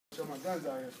got my guns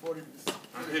out here. It's 40.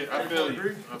 I feel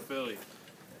you. I feel you.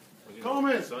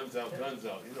 Coleman! Sun's out, guns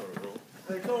out. You know the rule.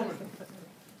 Hey, Coleman.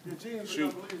 Your jeans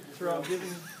Shoot. Terrell, giving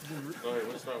Go ahead,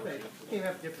 let's start with you. game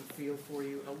have a different feel for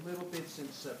you a little bit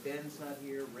since Ben's not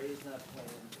here, Ray's not playing,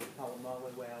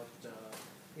 Palomalu out.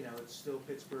 You know, it's still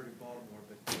Pittsburgh and Baltimore,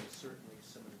 but certainly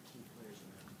some of the key players in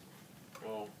there.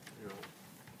 Well, you know,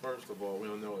 first of all, we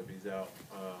don't know if he's out.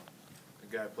 A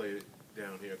guy played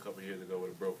down here a couple years ago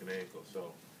with a broken ankle,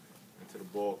 so until the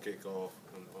ball kickoff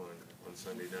on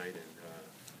Sunday night and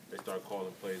they start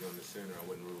calling plays on the center, I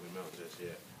wouldn't rule him out just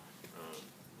yet.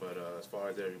 But as far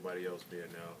as everybody else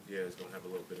being out, yeah, it's going to have a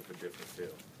little bit of a different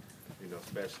feel, you know,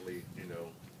 especially, you know,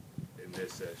 in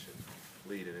this session,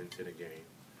 leading into the game.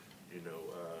 You know,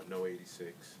 no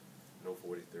 86, no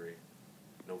 43,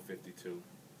 no 52,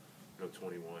 no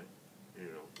 21. You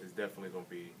know, it's definitely going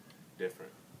to be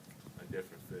different, a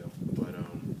different feel. But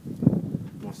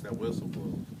once that whistle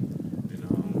blows, you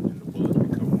know, and the Bullets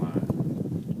become live,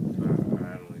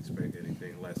 I don't expect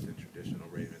anything less than traditional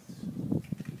Ravens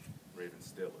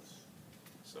Steelers.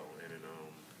 So, and then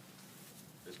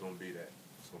it's going to be that.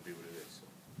 It's going to be what it is.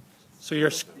 So you're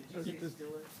Steelers.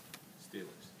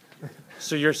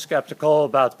 so you're skeptical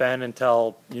about Ben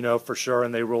until you know for sure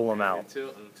and they rule him out.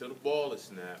 Until the ball is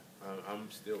snapped, I'm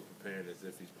still preparing as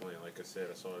if he's playing. Like I said,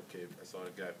 I saw a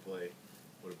guy play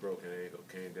with a broken ankle,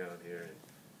 came down here, and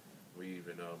we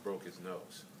even broke his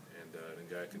nose. And the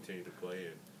guy continued to play,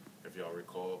 and if y'all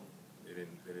recall, it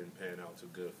didn't pan out too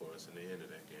good for us in the end of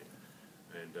that game.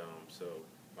 And so,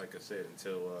 like I said,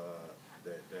 until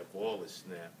that ball is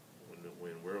snapped,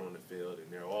 when we're on the field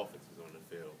and their offense is on the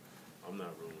field, I'm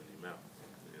not ruling him out.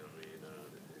 You know what I mean?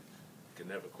 You can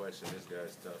never question this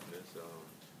guy's toughness.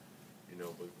 You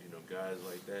know, but you know, guys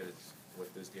like that is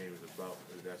what this game is about.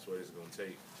 That's what it's going to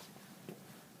take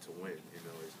to win. You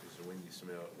know, it's when you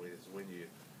smell, it's when you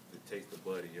taste the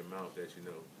blood in your mouth that you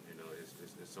know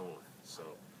it's on. So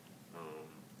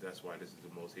that's why this is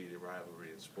the most heated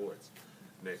rivalry in sports,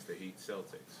 next to Heat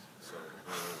Celtics. So